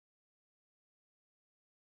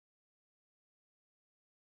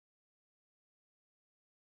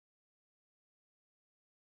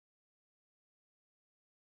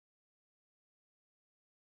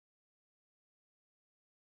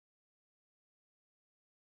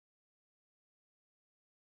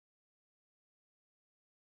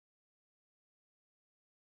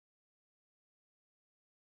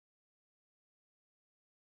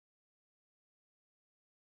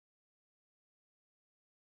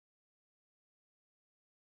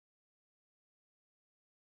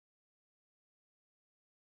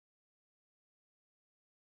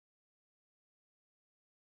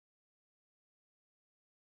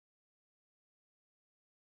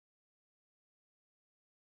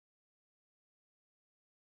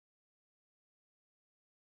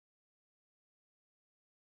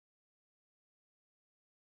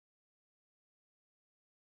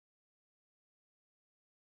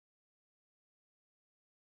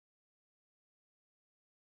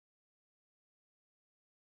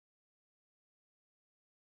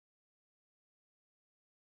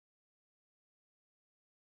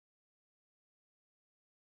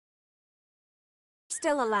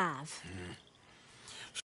Still alive.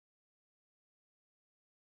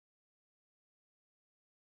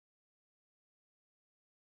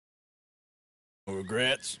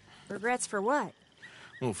 Regrets? Regrets for what?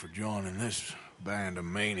 Well, for joining this band of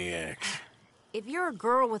maniacs. If you're a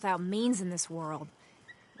girl without means in this world,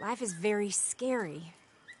 life is very scary.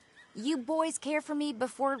 You boys cared for me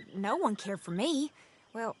before no one cared for me.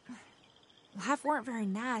 Well, life weren't very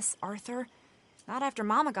nice, Arthur. Not after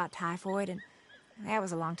Mama got typhoid, and that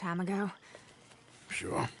was a long time ago.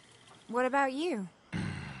 Sure. What about you?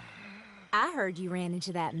 I heard you ran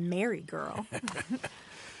into that Mary girl.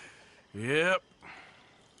 Yep.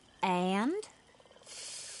 And?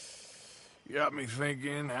 Got me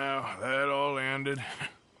thinking how that all ended.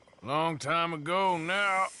 Long time ago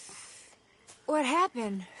now. What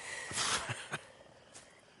happened?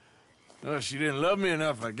 Well, she didn't love me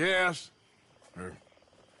enough, I guess. Or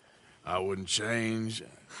I wouldn't change.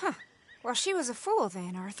 Huh. Well, she was a fool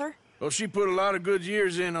then, Arthur. Well, she put a lot of good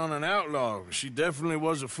years in on an outlaw. She definitely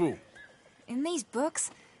was a fool. In these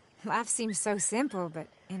books, life seems so simple, but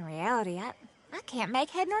in reality, I can't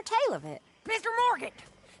make head nor tail of it. Mr. Morgan!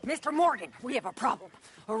 Mr. Morgan, we have a problem.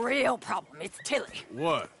 A real problem. It's Tilly.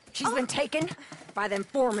 What? She's been taken by them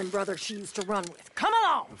Foreman brothers she used to run with. Come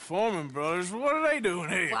along! The Foreman brothers? What are they doing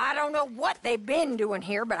here? Well, I don't know what they've been doing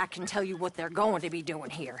here, but I can tell you what they're going to be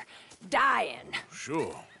doing here. Dying.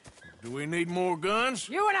 Sure. Do we need more guns?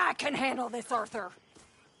 You and I can handle this, Arthur.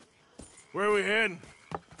 Where are we heading?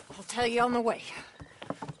 I'll tell you on the way.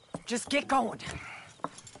 Just get going.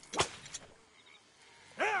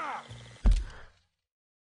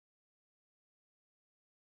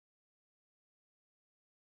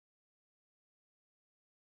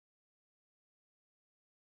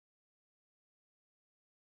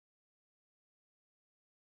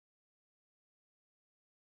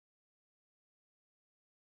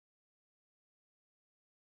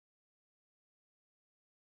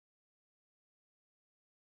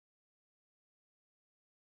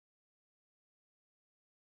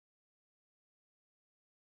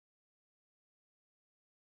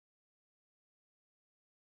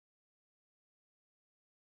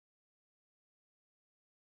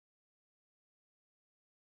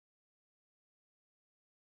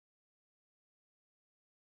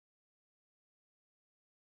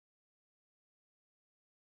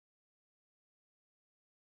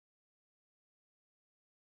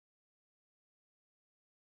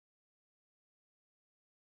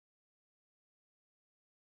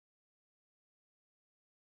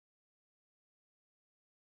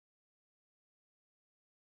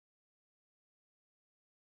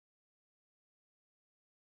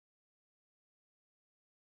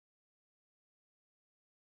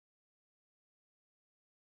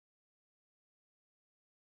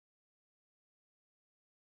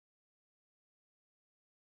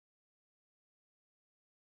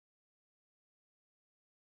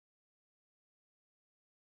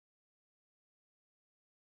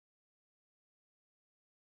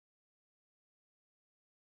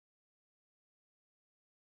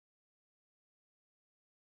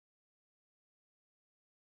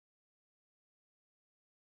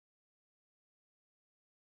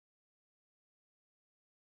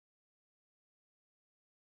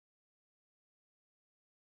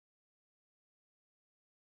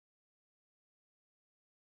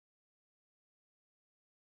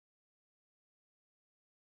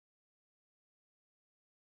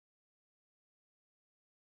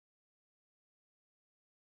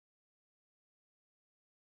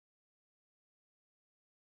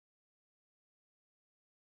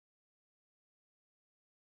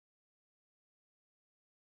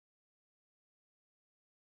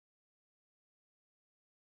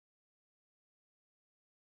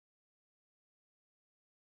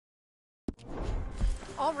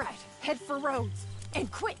 All right, head for Rhodes.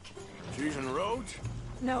 And quick! She's in Rhodes?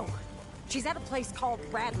 No. She's at a place called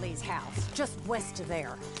Radley's house, just west of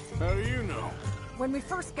there. How do you know? When we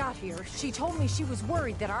first got here, she told me she was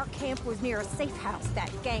worried that our camp was near a safe house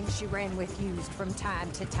that gang she ran with used from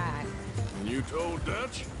time to time. And you told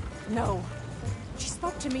Dutch? No. She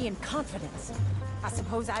spoke to me in confidence. I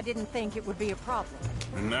suppose I didn't think it would be a problem.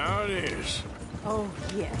 And now it is. Oh,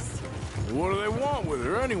 yes. What do they want with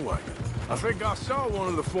her anyway? I think I saw one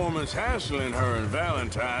of the foremans hassling her and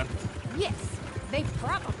Valentine. Yes, they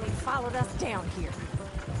probably followed us down here.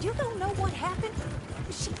 You don't know what happened?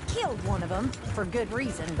 She killed one of them, for good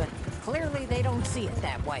reason, but clearly they don't see it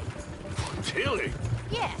that way. Tilly?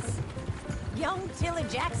 Yes. Young Tilly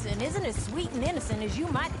Jackson isn't as sweet and innocent as you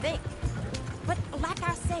might think. But like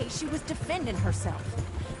I say, she was defending herself.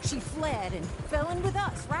 She fled and fell in with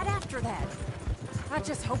us right after that. I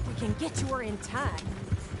just hope we can get to her in time.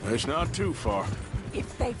 It's not too far.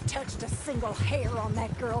 If they've touched a single hair on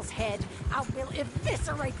that girl's head, I will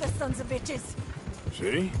eviscerate the sons of bitches.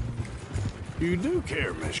 See? You do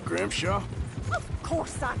care, Miss Grimshaw. Of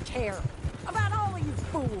course I care. About all of you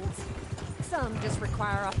fools. Some just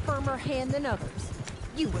require a firmer hand than others.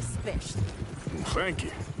 You especially. Thank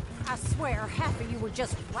you. I swear half of you were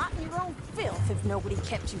just rotting your own filth if nobody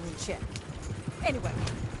kept you in check. Anyway,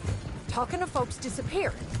 talking of folks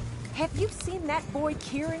disappearing, have you seen that boy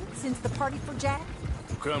Kieran since the party for Jack?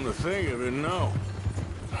 Come to think of it, no.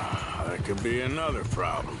 That could be another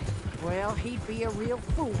problem. Well, he'd be a real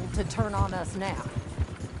fool to turn on us now.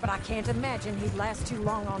 But I can't imagine he'd last too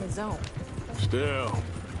long on his own. Still.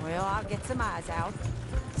 Well, I'll get some eyes out.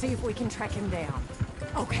 See if we can track him down.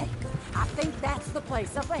 Okay, I think that's the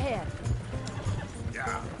place up ahead.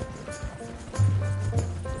 Yeah.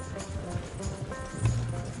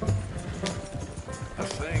 I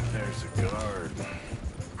think there's a guard.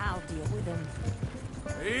 I'll deal with him.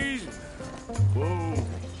 Easy. Whoa.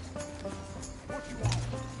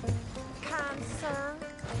 Kind sir,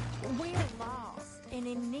 we're lost and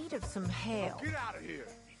in need of some help. Get out of here.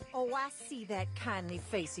 Oh, I see that kindly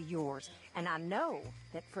face of yours, and I know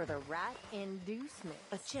that for the right inducement,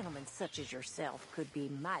 a gentleman such as yourself could be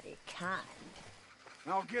mighty kind.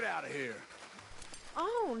 Now get out of here.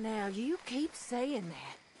 Oh, now you keep saying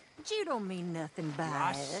that. But you don't mean nothing by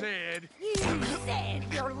I it. said. You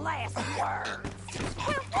said your last words.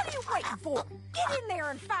 Well, what are you waiting for? Get in there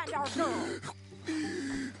and find our girl.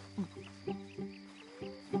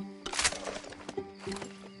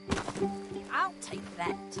 I'll take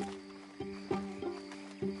that.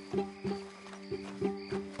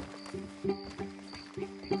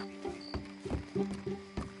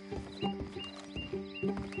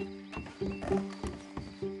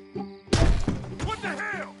 What the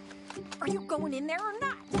hell? Are you going in there or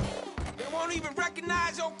not? They won't even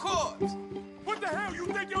recognize your corpse. What the hell you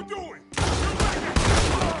think you're doing?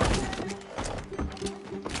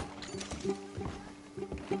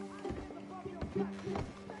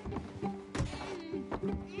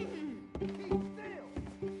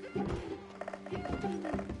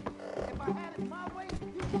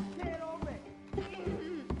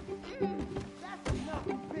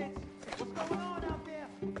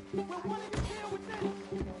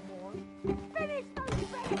 Finish those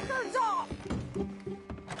bastards off!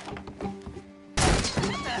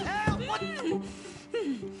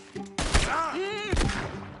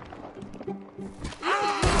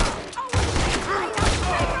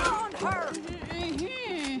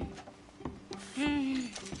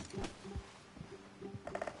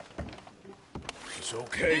 It's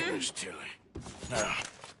okay, Miss Tilly. Now,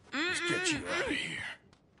 let's get you out of here.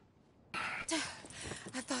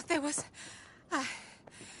 I thought there was...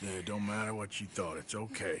 Yeah, it don't matter what you thought. It's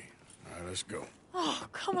okay. All right, let's go. Oh,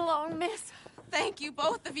 come along, miss. Thank you,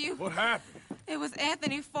 both of you. What happened? It was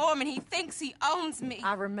Anthony Foreman. He thinks he owns me.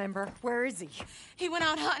 I remember. Where is he? He went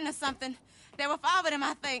out hunting or something. There were 5 of them,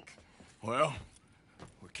 I think. Well,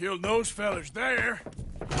 we killed those fellas there.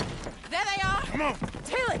 There they are. Come on.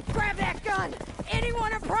 Tilly, grab that gun!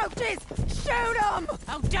 Anyone approaches, shoot them!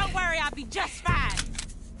 Oh, don't worry. I'll be just fine.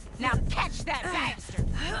 Now catch that bastard.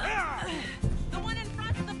 The one in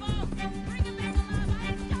front of the boat. Bring him back alive.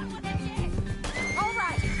 I ain't done with him yet. All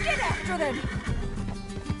right, get after them!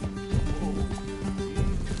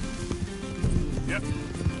 Yep.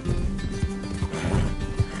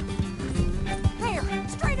 There,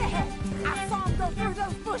 straight ahead! I saw him go through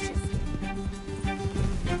those bushes!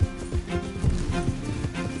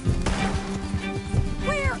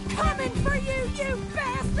 We're coming for you, you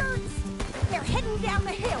bastards! They're heading down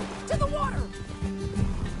the hill, to the water!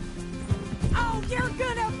 Oh, you're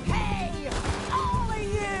gonna pay! All of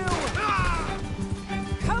you!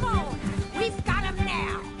 Come on! We've got him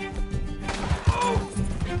now!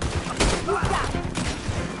 You got it!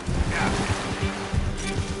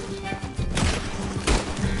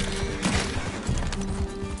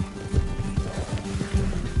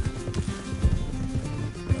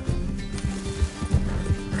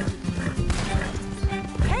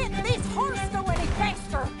 Can't this horse go any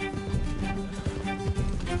faster?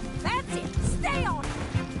 That's it! Stay on it!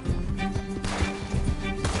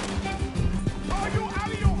 Are you out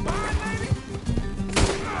of your mind, lady?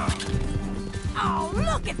 Oh,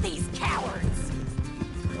 look at these cowards!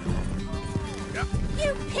 Yep. You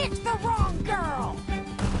picked the wrong girl!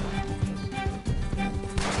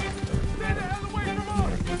 Stay the hell away from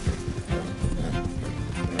us!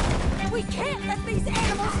 We can't let these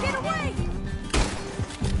animals get away!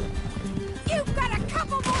 You've got a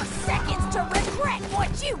couple more seconds to regret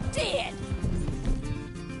what you did!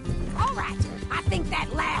 All right, I think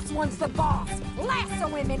That last one's the boss. Lasso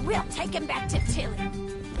him and we'll take him back to Tilly.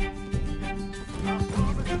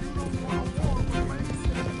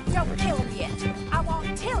 Don't kill him yet. I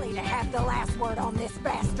want Tilly to have the last word on this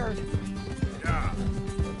bastard. Yeah.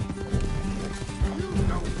 You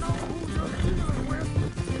don't know who you're dealing with.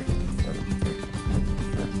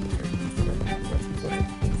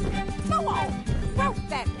 Go on! Rope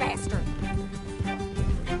that bastard!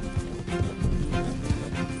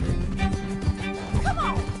 Come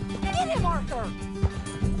on! Get him, Arthur!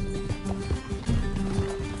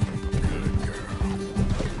 Good girl.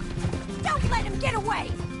 Don't let him get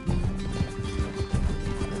away!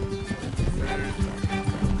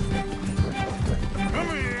 Come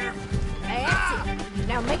here. That's it.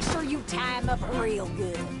 Now make sure you tie him up real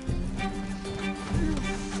good. You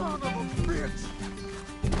son of a bitch.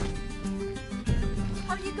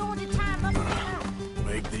 Are you going to tie him up now?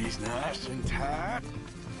 Make these nice and tight.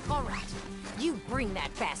 All right. You bring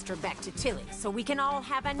that bastard back to Tilly so we can all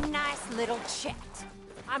have a nice little chat.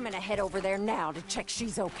 I'm gonna head over there now to check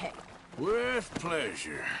she's okay. With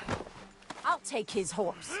pleasure. I'll take his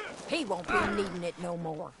horse. He won't be needing it no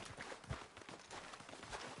more.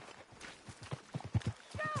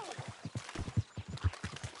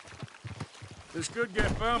 This could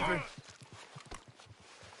get bumpy.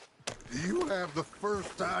 Do you have the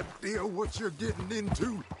first idea what you're getting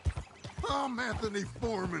into? I'm Anthony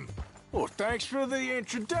Foreman. Well, thanks for the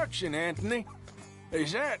introduction, Anthony.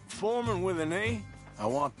 Is that Foreman with an A? I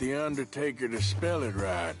want the Undertaker to spell it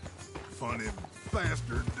right. Funny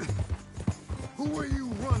bastard. Who are you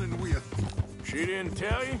running with? She didn't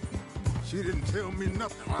tell you? She didn't tell me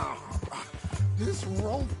nothing. This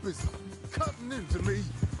rope is cutting into me.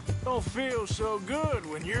 Don't feel so good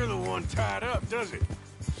when you're the one tied up, does it?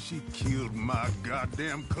 She killed my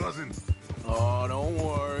goddamn cousin. Oh, don't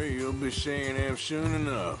worry. You'll be seeing him soon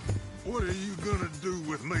enough. What are you gonna do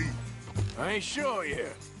with me? I ain't sure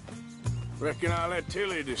yet. Reckon I'll let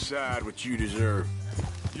Tilly decide what you deserve.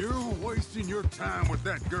 You're wasting your time with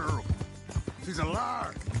that girl. She's a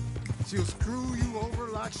liar. She'll screw you over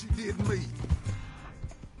like she did me.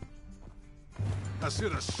 I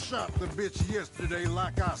should have shot the bitch yesterday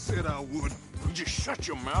like I said I would. You just shut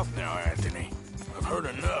your mouth now, Anthony. I've heard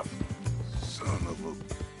enough. Son of a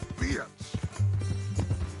bitch.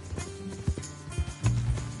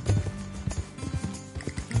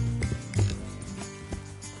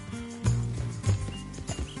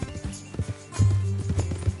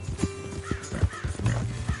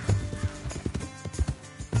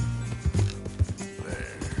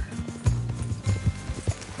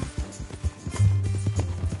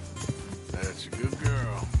 That's a good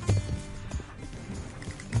girl.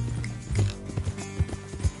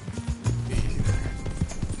 Easy there.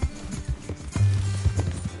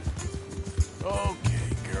 Okay,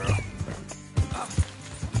 girl.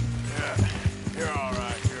 Yeah, you're all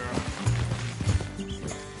right, girl.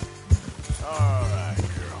 All right,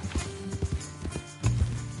 girl.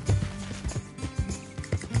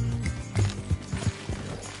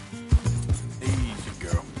 Easy,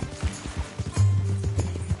 girl.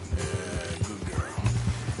 Good girl.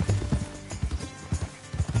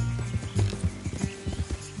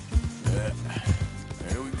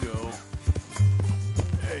 There we go.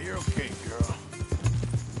 Hey, you're okay, girl.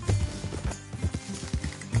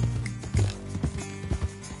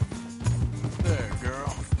 There,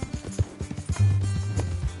 girl.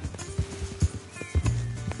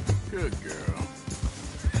 Good girl.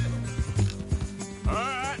 All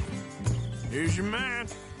right. Here's your man.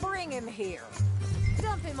 Bring him here.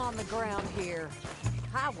 Dump him on the ground here.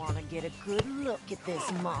 I want to get a good look at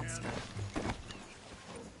this monster.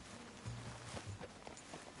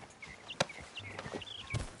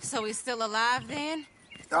 So he's still alive then?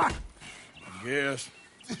 Yes.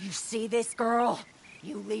 You see this girl?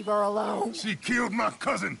 You leave her alone. She killed my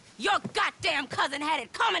cousin. Your goddamn cousin had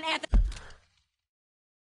it coming, Anthony.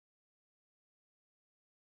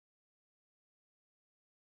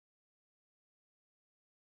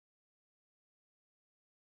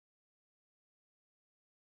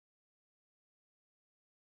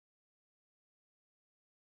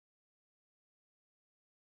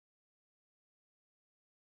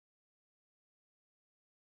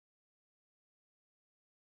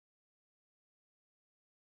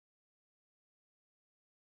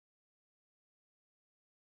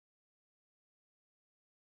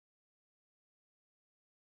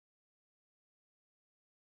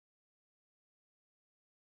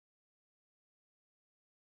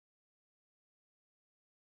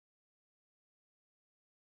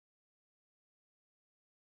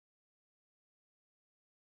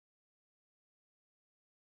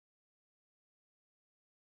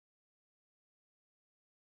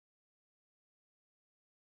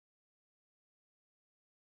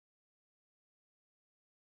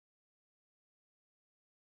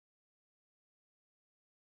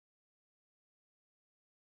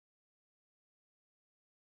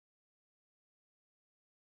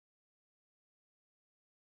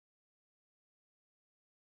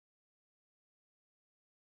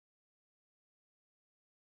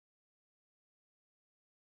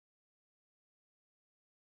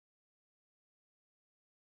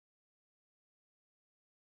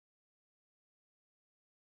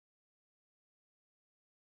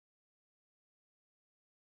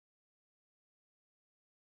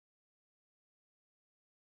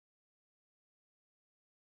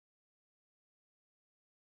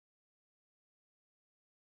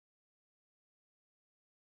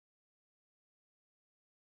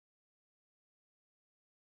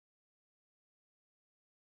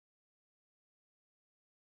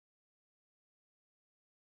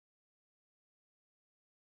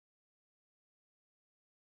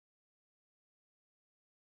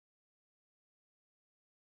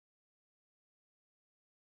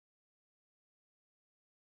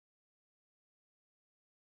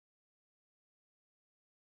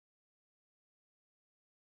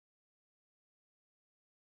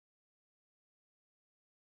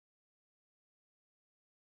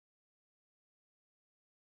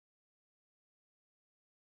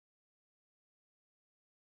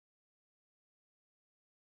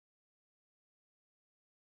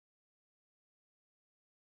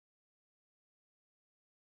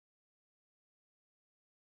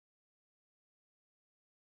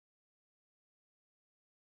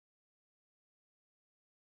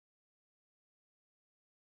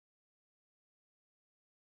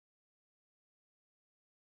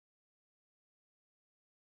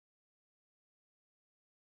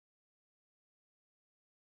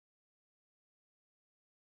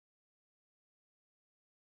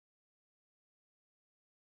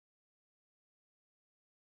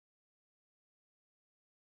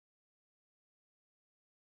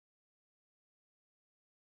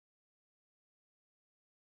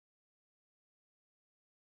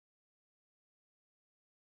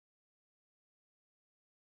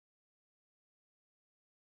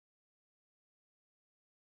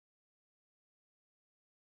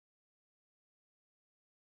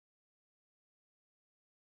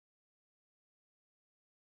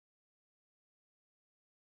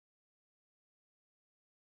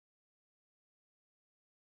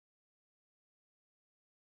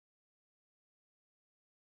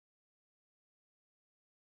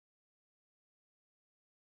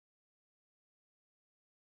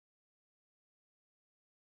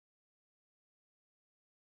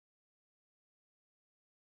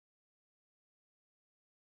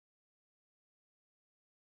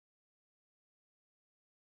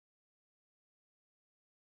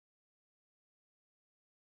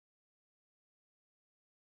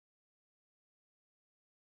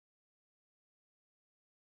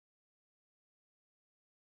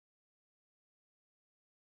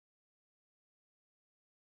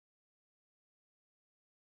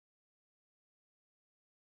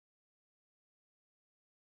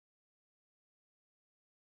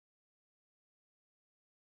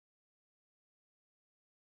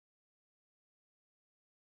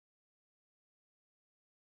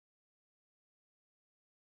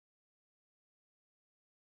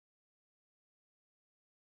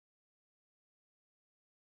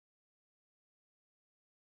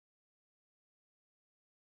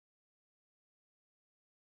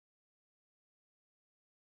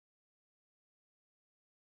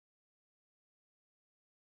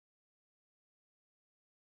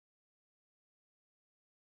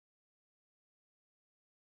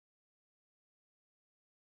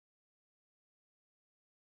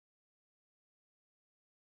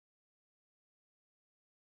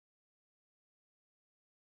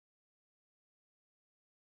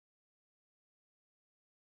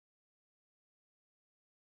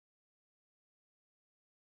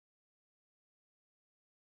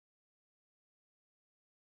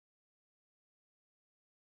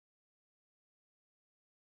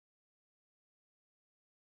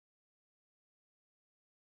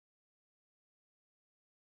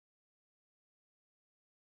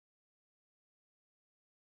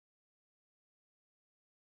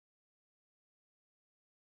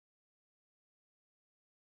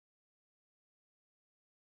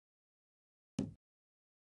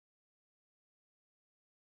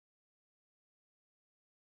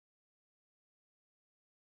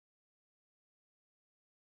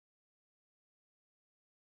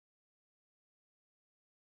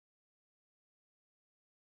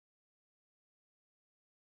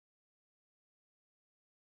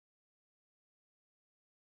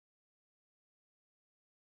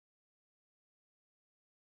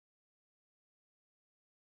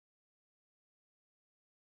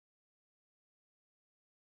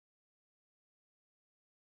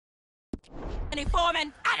 Any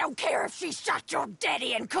foreman? I don't care if she shot your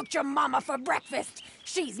daddy and cooked your mama for breakfast.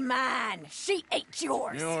 She's mine. She ate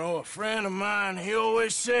yours. You know, a friend of mine, he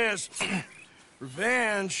always says,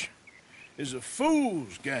 revenge is a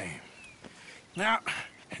fool's game. Now,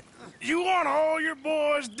 you want all your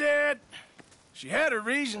boys dead? She had her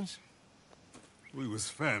reasons. We was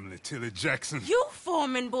family, Tilly Jackson. You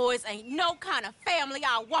foreman boys ain't no kind of family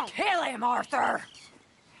I want. Kill him, Arthur.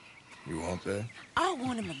 You want that? I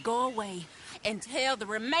want him to go away and tell the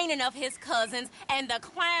remaining of his cousins and the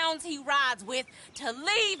clowns he rides with to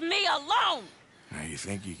leave me alone. Now, you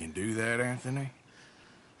think you can do that, Anthony?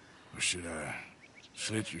 Or should I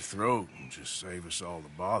slit your throat and just save us all the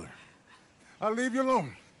bother? I'll leave you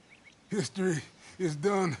alone. History is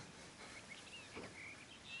done.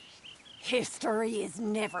 History is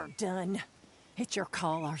never done. It's your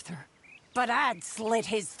call, Arthur. But I'd slit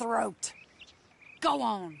his throat. Go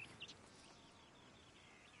on.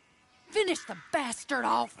 Finish the bastard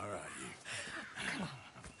off. All right, you.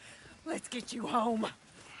 Let's get you home.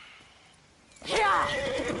 Yeah!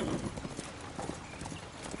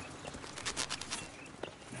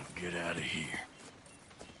 Now get out of here.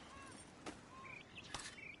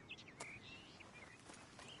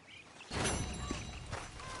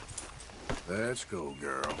 Let's go,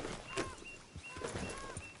 girl.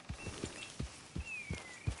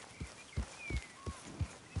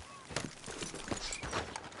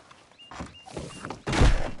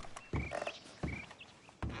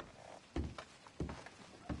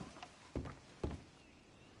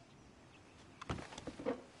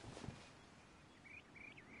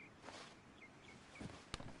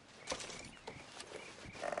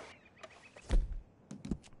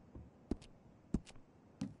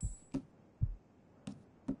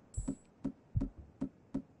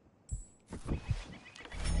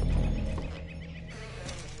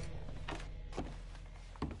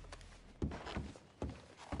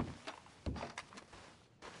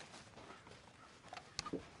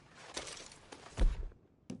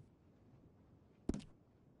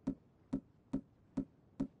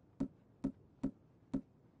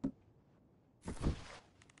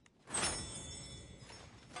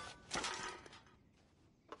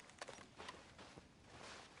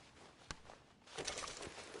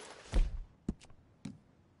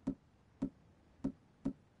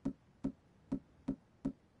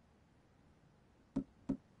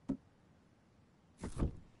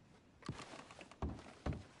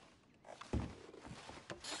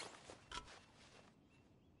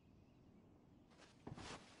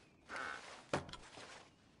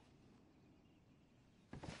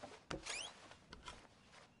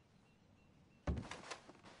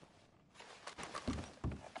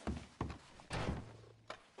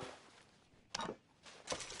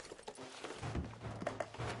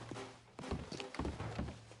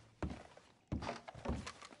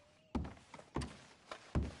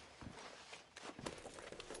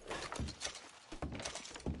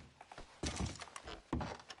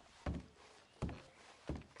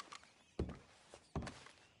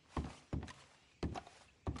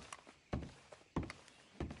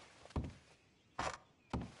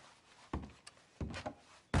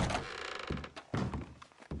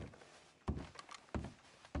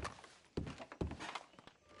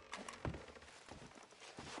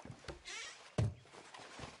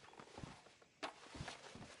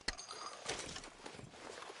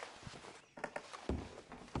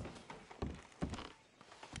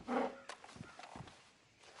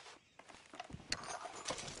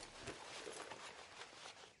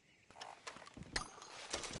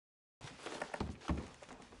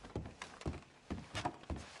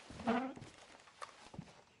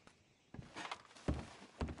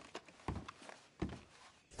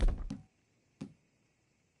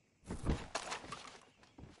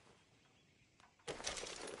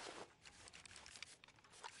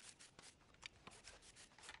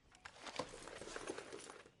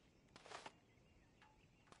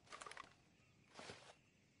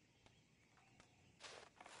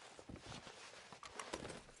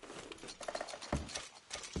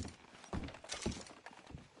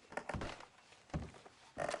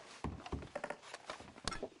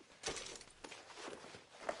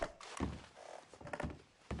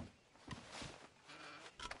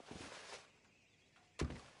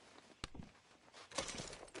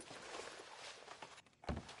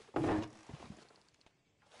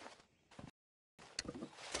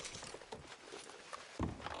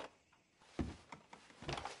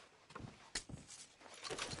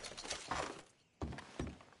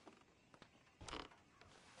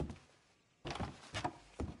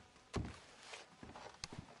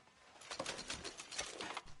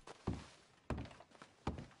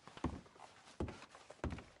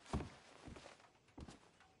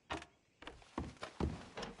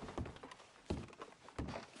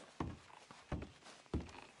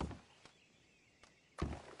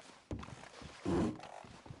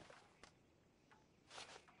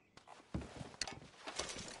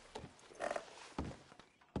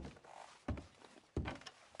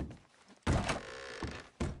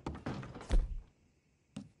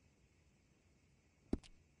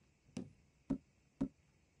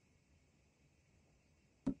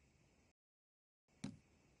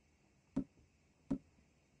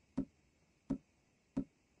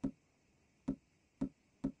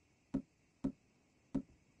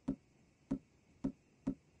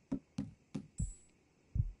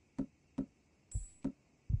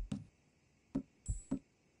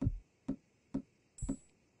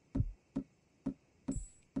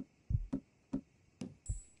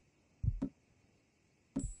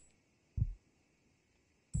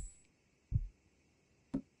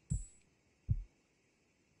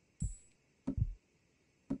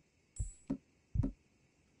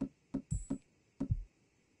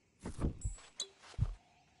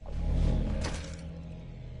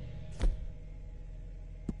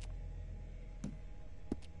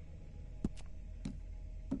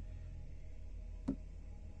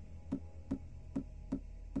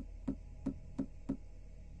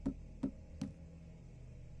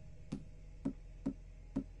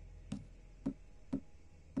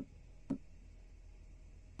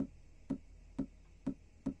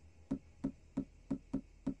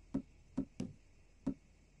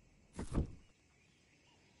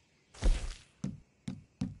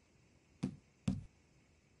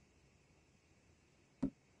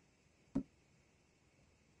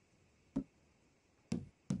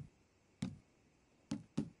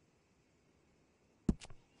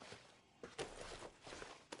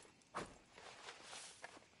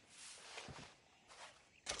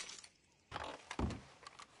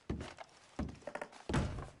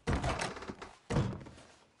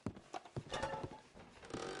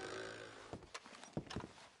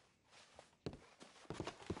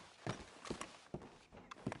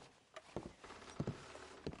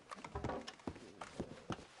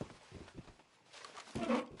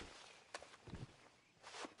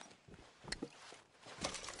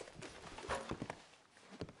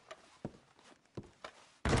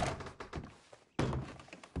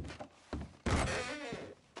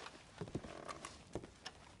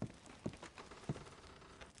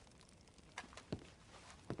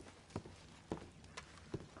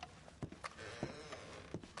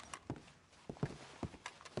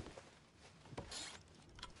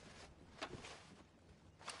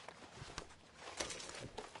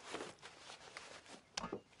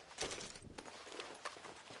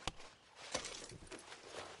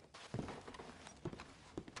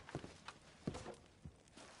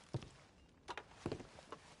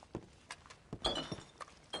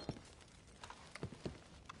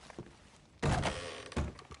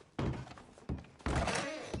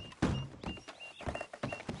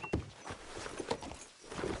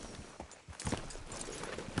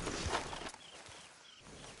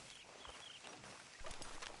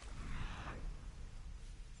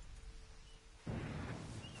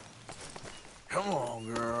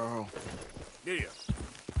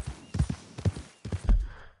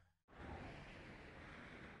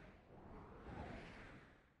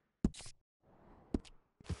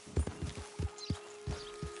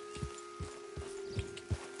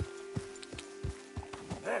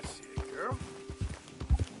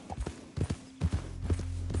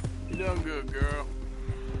 done good, girl.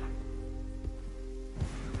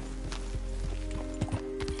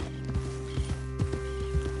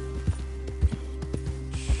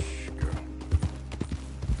 Shh, girl.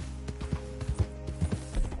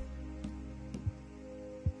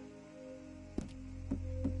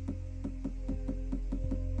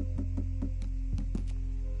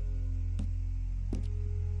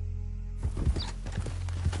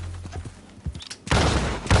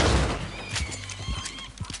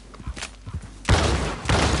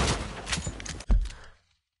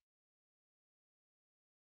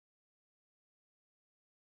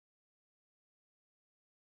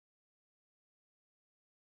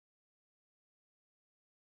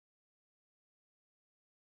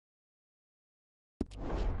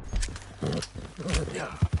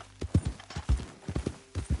 Yeah.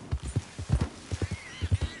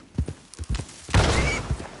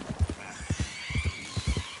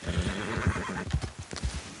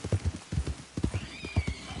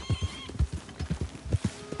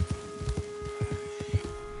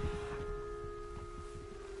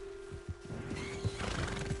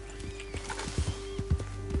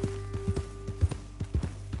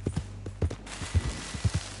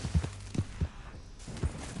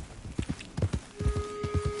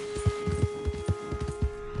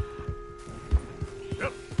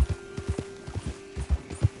 Yep.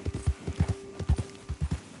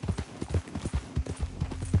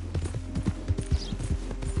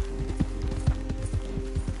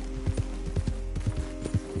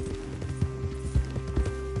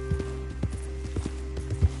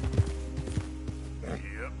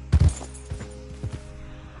 Yep.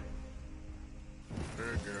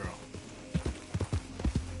 Good girl.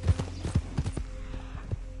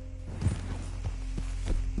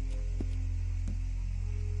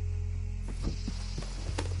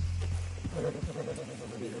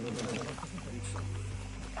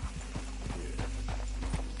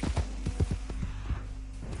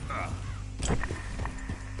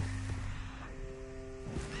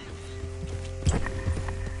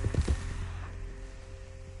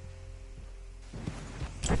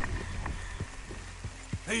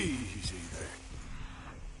 Easy there.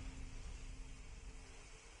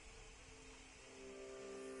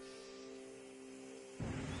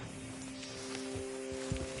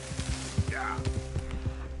 Yeah.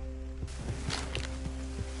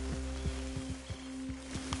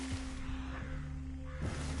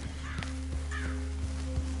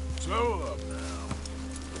 Slow up now.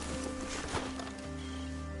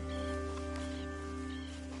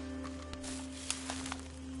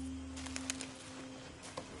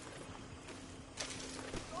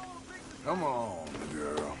 Come on,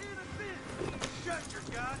 girl. Shut your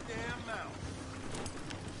goddamn mouth.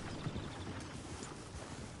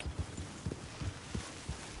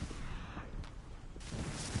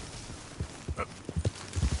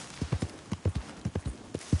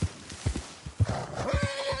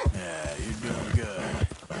 Yeah, you're doing good.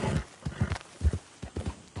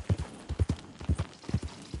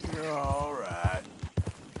 You're all right.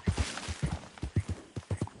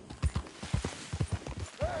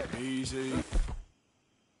 Easy.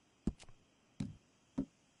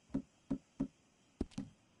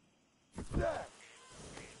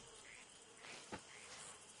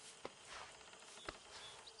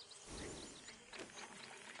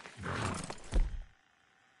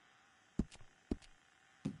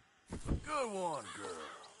 Good one, girl.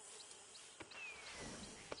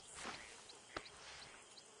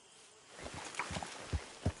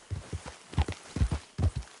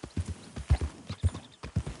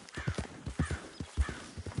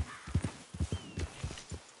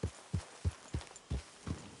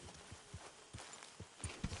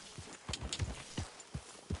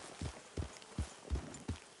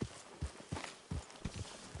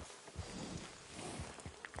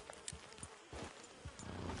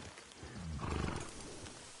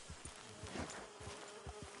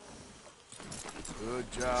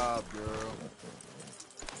 Good job, girl.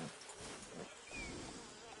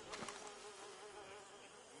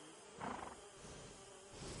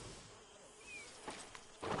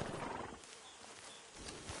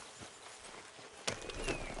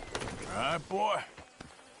 All right, boy.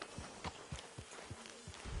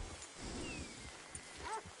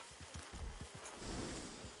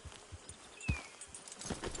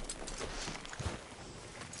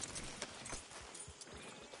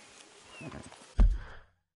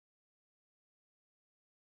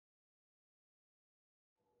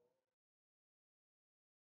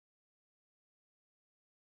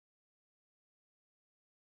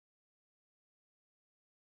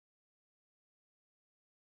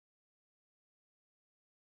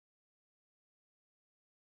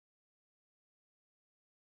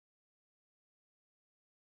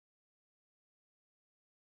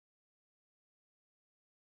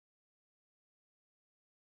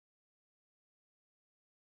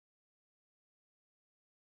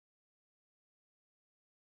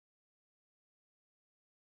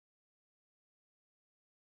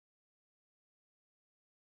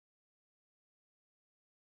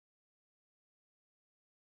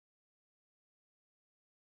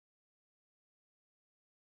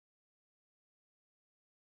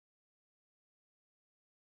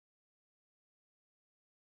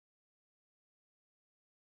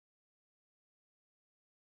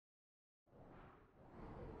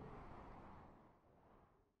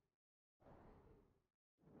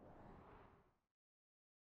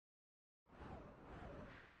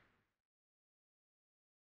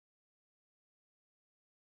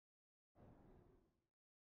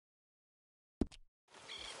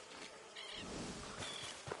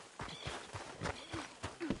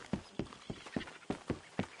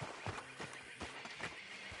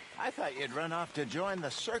 I thought you'd run off to join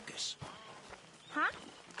the circus. Huh?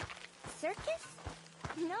 Circus?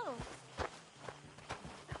 No.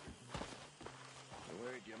 You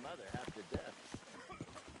worried your mother half to death.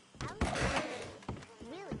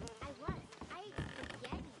 Really, I was. I ate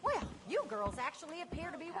spaghetti. Well, you girls actually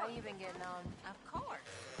appear to be How working. you been getting on? Of course.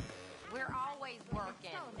 We're always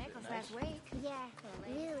working. Nichols last week. Yeah,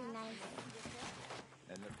 really nice.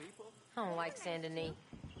 And the people? I don't like Saint Denis.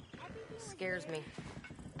 Scares me.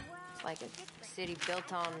 It's like a city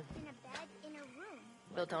built on In a bed in a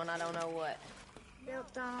room. I don't know what.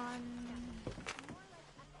 Built on...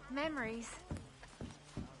 Memories.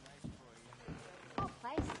 The whole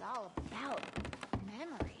place is all about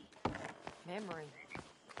memory. Memory.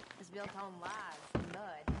 It's built on lies and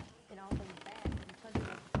mud and all things bad and something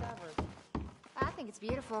discovered. I think it's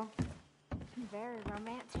beautiful. Very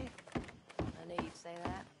romantic. I knew you'd say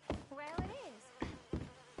that. Well, it is.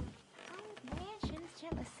 Old mansions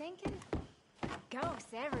gently sinking.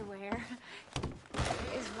 Ghosts everywhere.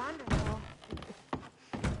 It's wonderful.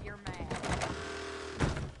 You're mad.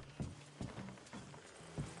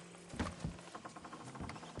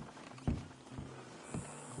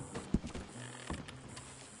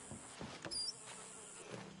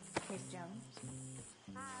 Miss Jones.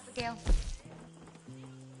 Hi, Abigail.